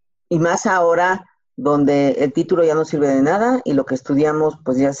 Y más ahora, donde el título ya no sirve de nada y lo que estudiamos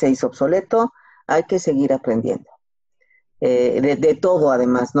pues ya se hizo obsoleto, hay que seguir aprendiendo. De todo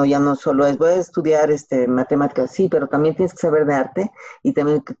además, ¿no? Ya no solo es, voy a estudiar matemáticas, sí, pero también tienes que saber de arte y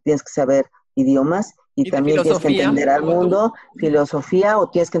también tienes que saber idiomas y Y de también tienes que filosofía, entender al como tú. mundo, filosofía, o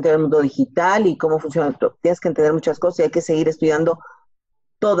tienes que entender el mundo digital y cómo funciona, tienes que entender muchas cosas y hay que seguir estudiando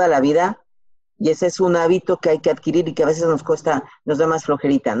toda la vida. Y ese es un hábito que hay que adquirir y que a veces nos da más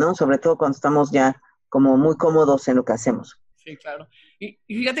flojerita, ¿no? Sobre todo cuando estamos ya como muy cómodos en lo que hacemos. Sí, claro. Y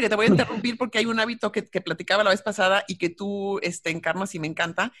fíjate que te voy a interrumpir porque hay un hábito que platicaba la vez pasada y que tú encarnas y me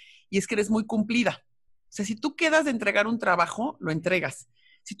encanta, y es que eres muy cumplida. O sea, si tú quedas de entregar un trabajo, lo entregas.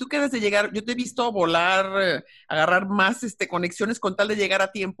 Si tú quedas de llegar, yo te he visto volar, agarrar más conexiones con tal de llegar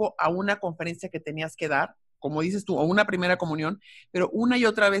a tiempo a una conferencia que tenías que dar, como dices tú, o una primera comunión, pero una y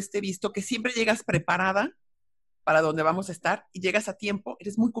otra vez te he visto que siempre llegas preparada para donde vamos a estar y llegas a tiempo,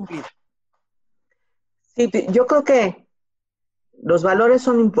 eres muy cumplida. Sí, yo creo que los valores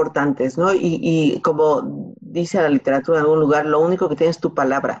son importantes, ¿no? Y como dice la literatura en algún lugar, lo único que tienes es tu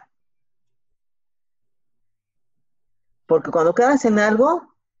palabra. Porque cuando quedas en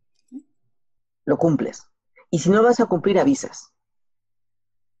algo, lo cumples. Y si no vas a cumplir, avisas.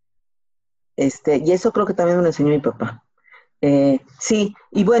 Y eso creo que también me lo enseñó mi papá. Sí,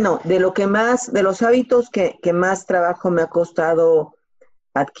 y bueno, de los hábitos que más trabajo me ha costado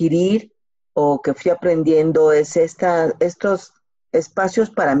adquirir o que fui aprendiendo es estos espacios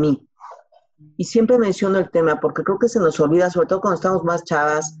para mí. Y siempre menciono el tema porque creo que se nos olvida, sobre todo cuando estamos más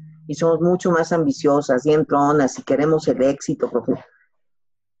chavas y somos mucho más ambiciosas y entronas y queremos el éxito.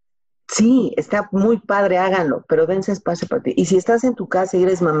 Sí, está muy padre, háganlo, pero dense espacio para ti. Y si estás en tu casa y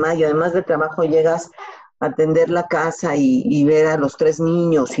eres mamá y además de trabajo llegas a atender la casa y ver a los 3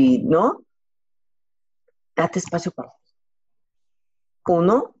 niños y, ¿no? Date espacio para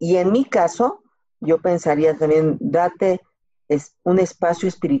uno. Y en mi caso, yo pensaría también, date un espacio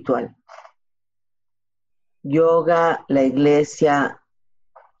espiritual. Yoga, la iglesia,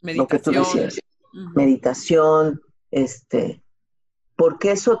 lo que tú Meditación. decías, meditación,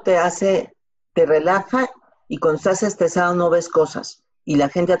 porque eso te relaja y cuando estás estresado no ves cosas y la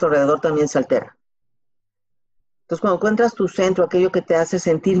gente a tu alrededor también se altera. Entonces, cuando encuentras tu centro, aquello que te hace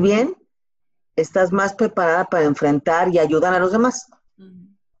sentir bien, estás más preparada para enfrentar y ayudar a los demás.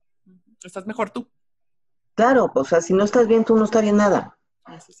 Estás mejor tú. Claro, o sea, si no estás bien, tú no estás bien nada.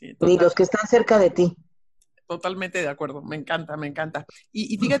 Eso sí, Ni total. los que están cerca de ti. Totalmente de acuerdo, me encanta, me encanta.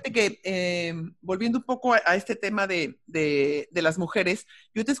 Y fíjate que volviendo un poco a este tema de las mujeres,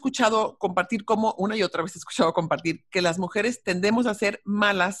 yo te he escuchado compartir como una y otra vez he escuchado compartir que las mujeres tendemos a ser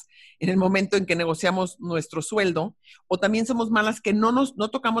malas en el momento en que negociamos nuestro sueldo, o también somos malas que no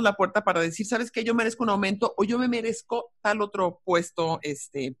tocamos la puerta para decir, ¿sabes qué? Yo merezco un aumento o yo me merezco tal otro puesto.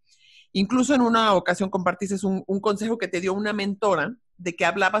 Incluso en una ocasión compartiste un consejo que te dio una mentora de que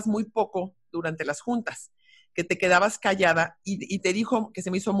hablabas muy poco durante las juntas, que te quedabas callada y te dijo, que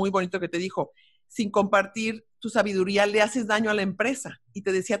se me hizo muy bonito, que te dijo, sin compartir tu sabiduría le haces daño a la empresa. Y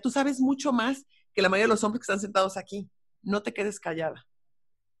te decía, tú sabes mucho más que la mayoría de los hombres que están sentados aquí. No te quedes callada.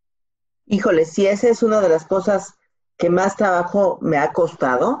 Híjole, sí, esa es una de las cosas que más trabajo me ha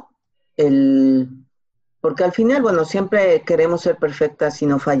costado, el, porque al final, bueno, siempre queremos ser perfectas y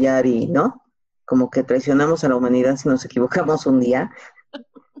no fallar y, ¿no? Como que traicionamos a la humanidad si nos equivocamos un día.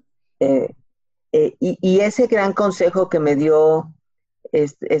 Eh, y ese gran consejo que me dio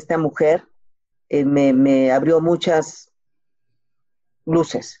esta mujer me abrió muchas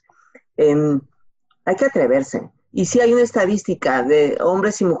luces. Em, Hay que atreverse. Y sí hay una estadística de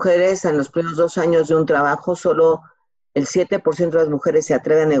hombres y mujeres en los primeros 2 años de un trabajo, solo el 7% de las mujeres se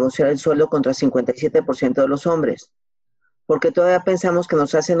atreve a negociar el sueldo contra el 57% de los hombres, porque todavía pensamos que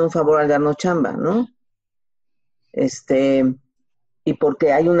nos hacen un favor al darnos chamba, ¿no? Este, y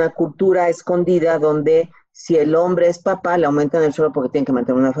porque hay una cultura escondida donde si el hombre es papá, le aumentan el sueldo porque tiene que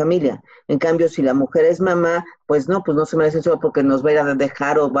mantener una familia. En cambio, si la mujer es mamá, pues no se merece el sueldo porque nos va a ir a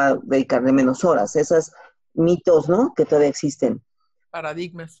dejar o va a dedicarle menos horas. Esos mitos, ¿no? Que todavía existen.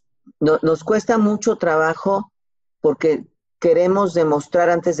 Paradigmas. Nos cuesta mucho trabajo porque queremos demostrar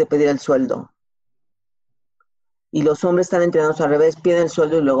antes de pedir el sueldo. Y los hombres están entrenados al revés, piden el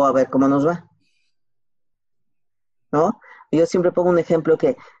sueldo y luego a ver cómo nos va, ¿no? Yo siempre pongo un ejemplo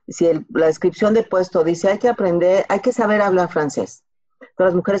que si la descripción de puesto dice hay que aprender, hay que saber hablar francés. Pero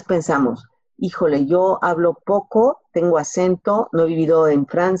las mujeres pensamos, híjole, yo hablo poco, tengo acento, no he vivido en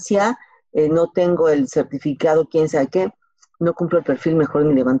Francia, no tengo el certificado, quién sabe qué, no cumplo el perfil, mejor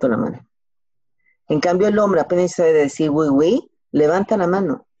ni levanto la mano. En cambio el hombre apenas sabe decir oui, oui, levanta la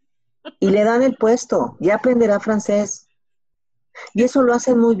mano y le dan el puesto, ya aprenderá francés. Y eso lo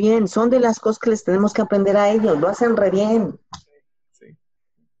hacen muy bien, son de las cosas que les tenemos que aprender a ellos, lo hacen re bien. Sí.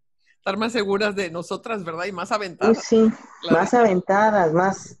 Estar más seguras de nosotras, ¿verdad? Y más Uy, aventadas. sí, La más neta. aventadas,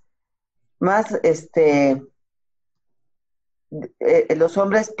 más, los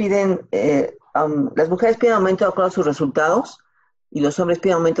hombres piden, las mujeres piden aumento de acuerdo a sus resultados y los hombres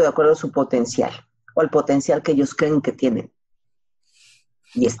piden aumento de acuerdo a su potencial o al potencial que ellos creen que tienen.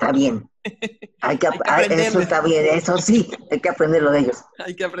 Y está bien. Hay que Eso aprenderles. está bien, eso sí, hay que aprenderlo de ellos.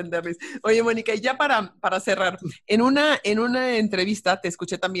 Hay que aprenderles. Oye, Mónica, y ya para cerrar, en una entrevista te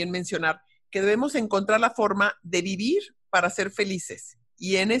escuché también mencionar que debemos encontrar la forma de vivir para ser felices.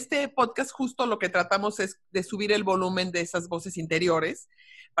 Y en este podcast justo lo que tratamos es de subir el volumen de esas voces interiores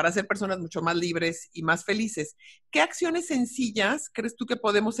para ser personas mucho más libres y más felices. ¿Qué acciones sencillas crees tú que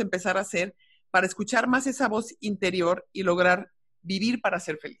podemos empezar a hacer para escuchar más esa voz interior y lograr vivir para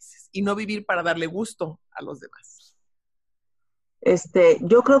ser felices y no vivir para darle gusto a los demás?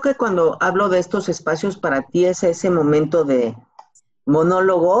 Yo creo que cuando hablo de estos espacios para ti es ese momento de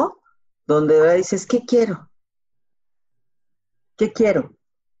monólogo donde de verdad dices, ¿qué quiero? ¿Qué quiero?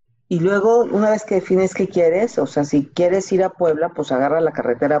 Y luego, una vez que defines qué quieres, o sea, si quieres ir a Puebla, pues agarra la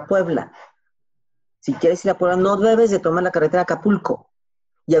carretera a Puebla. Si quieres ir a Puebla, no debes de tomar la carretera a Acapulco.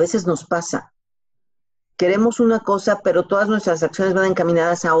 Y a veces nos pasa. Queremos una cosa, pero todas nuestras acciones van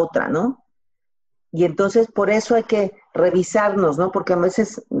encaminadas a otra, ¿no? Y entonces por eso hay que revisarnos, ¿no? Porque a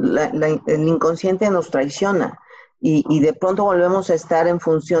veces el inconsciente nos traiciona y de pronto volvemos a estar en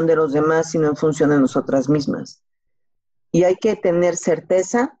función de los demás y no en función de nosotras mismas. Y hay que tener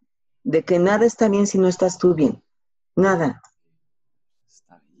certeza de que nada está bien si no estás tú bien. Nada.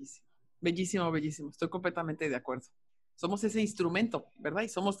 Está bellísimo. Bellísimo, bellísimo. Estoy completamente de acuerdo. Somos ese instrumento, ¿verdad? Y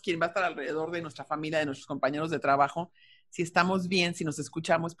somos quien va a estar alrededor de nuestra familia, de nuestros compañeros de trabajo. Si estamos bien, si nos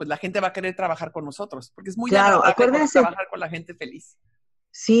escuchamos, pues la gente va a querer trabajar con nosotros, porque es muy Claro, agradable acuérdense, trabajar con la gente feliz.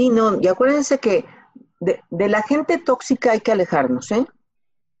 sí, no, y acuérdense que de la gente tóxica hay que alejarnos, ¿eh?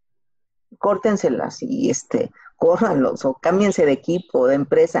 Córtenselas y córranlos o cámbiense de equipo, de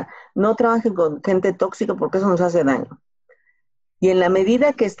empresa. No trabajen con gente tóxica porque eso nos hace daño. Y en la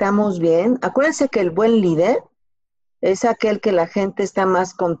medida que estamos bien, acuérdense que el buen líder es aquel que la gente está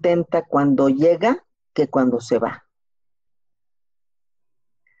más contenta cuando llega que cuando se va.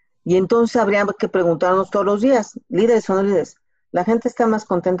 Y entonces habría que preguntarnos todos los días, líderes o no líderes, ¿la gente está más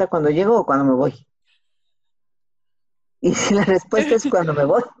contenta cuando llego o cuando me voy? Y si la respuesta es cuando me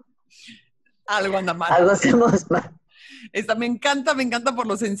voy. Algo anda mal. Algo hacemos mal. Me encanta por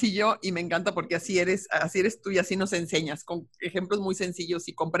lo sencillo y me encanta porque así eres tú y así nos enseñas, con ejemplos muy sencillos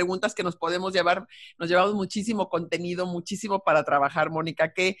y con preguntas que nos podemos llevar. Nos llevamos muchísimo contenido, muchísimo para trabajar,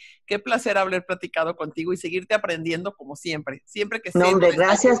 Mónica. Qué placer haber platicado contigo y seguirte aprendiendo como siempre. Siempre que No, sé, hombre,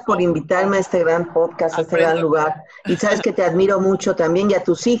 gracias por invitarme a este gran podcast, a este gran aprendo. lugar. Y sabes que te admiro mucho también y a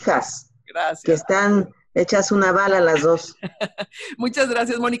tus hijas, que Gracias. están hechas una bala las dos. Muchas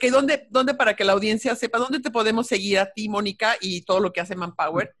gracias, Mónica. ¿Y dónde para que la audiencia sepa, dónde te podemos seguir a ti, Mónica, y todo lo que hace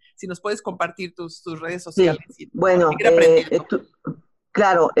Manpower? Si nos puedes compartir tus redes sociales Sí, y bueno, seguir aprendiendo.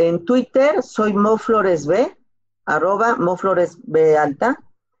 claro, en Twitter soy MoFloresB, @MoFloresB alta.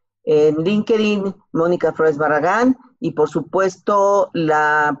 En LinkedIn, Mónica Flores Barragán, y por supuesto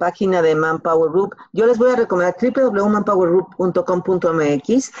la página de Manpower Group. Yo les voy a recomendar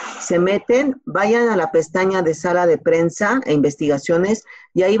www.manpowergroup.com.mx. Se meten, vayan a la pestaña de sala de prensa e investigaciones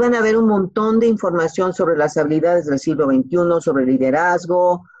y ahí van a ver un montón de información sobre las habilidades del siglo XXI, sobre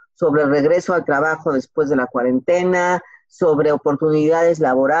liderazgo, sobre el regreso al trabajo después de la cuarentena, sobre oportunidades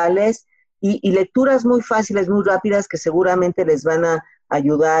laborales y lecturas muy fáciles, muy rápidas que seguramente les van a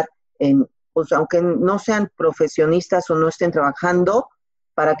ayudar pues aunque no sean profesionistas o no estén trabajando,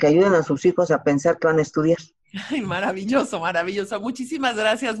 para que ayuden a sus hijos a pensar que van a estudiar. Ay, maravilloso, maravilloso. Muchísimas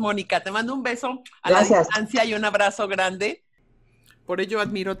gracias, Mónica. Te mando un beso a la Gracias. distancia y un abrazo grande. Por ello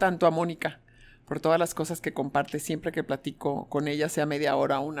admiro tanto a Mónica, por todas las cosas que comparte. Siempre que platico con ella, sea media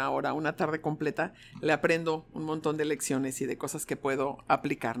hora, una tarde completa, le aprendo un montón de lecciones y de cosas que puedo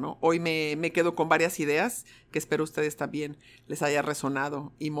aplicar, ¿no? Hoy me quedo con varias ideas que espero ustedes también les haya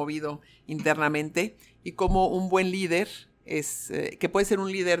resonado y movido internamente. Y como un buen líder que puede ser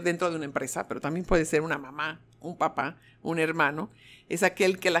un líder dentro de una empresa, pero también puede ser una mamá, un papá, un hermano, es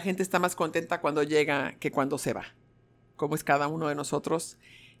aquel que la gente está más contenta cuando llega que cuando se va, como es cada uno de nosotros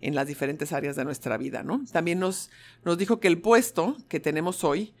en las diferentes áreas de nuestra vida, ¿no? También nos dijo que el puesto que tenemos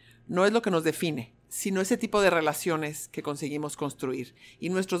hoy no es lo que nos define, sino ese tipo de relaciones que conseguimos construir y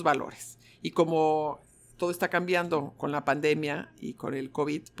nuestros valores. Y como todo está cambiando con la pandemia y con el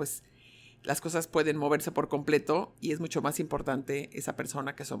COVID, pues las cosas pueden moverse por completo y es mucho más importante esa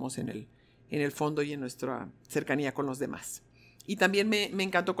persona que somos en el fondo y en nuestra cercanía con los demás. Y también me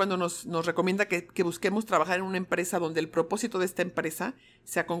encantó cuando nos recomienda que busquemos trabajar en una empresa donde el propósito de esta empresa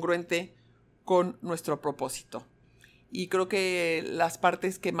sea congruente con nuestro propósito. Y creo que las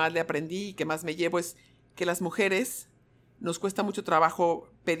partes que más le aprendí y que más me llevo es que las mujeres nos cuesta mucho trabajo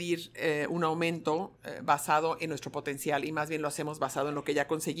pedir un aumento basado en nuestro potencial y más bien lo hacemos basado en lo que ya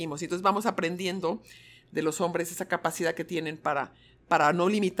conseguimos. Y entonces vamos aprendiendo de los hombres esa capacidad que tienen para no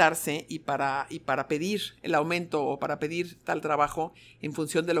limitarse y para pedir el aumento o para pedir tal trabajo en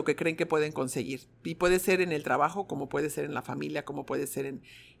función de lo que creen que pueden conseguir. Y puede ser en el trabajo, como puede ser en la familia, como puede ser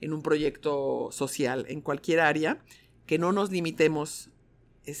en un proyecto social, en cualquier área, que no nos limitemos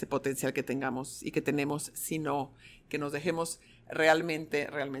ese potencial que tengamos y que tenemos, sino que nos dejemos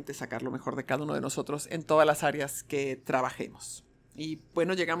realmente sacar lo mejor de cada uno de nosotros en todas las áreas que trabajemos. Y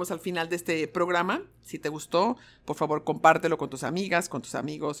bueno, llegamos al final de este programa. Si te gustó, por favor, compártelo con tus amigas, con tus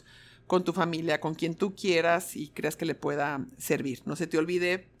amigos, con tu familia, con quien tú quieras y creas que le pueda servir. No se te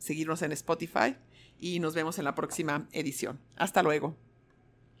olvide seguirnos en Spotify y nos vemos en la próxima edición. Hasta luego.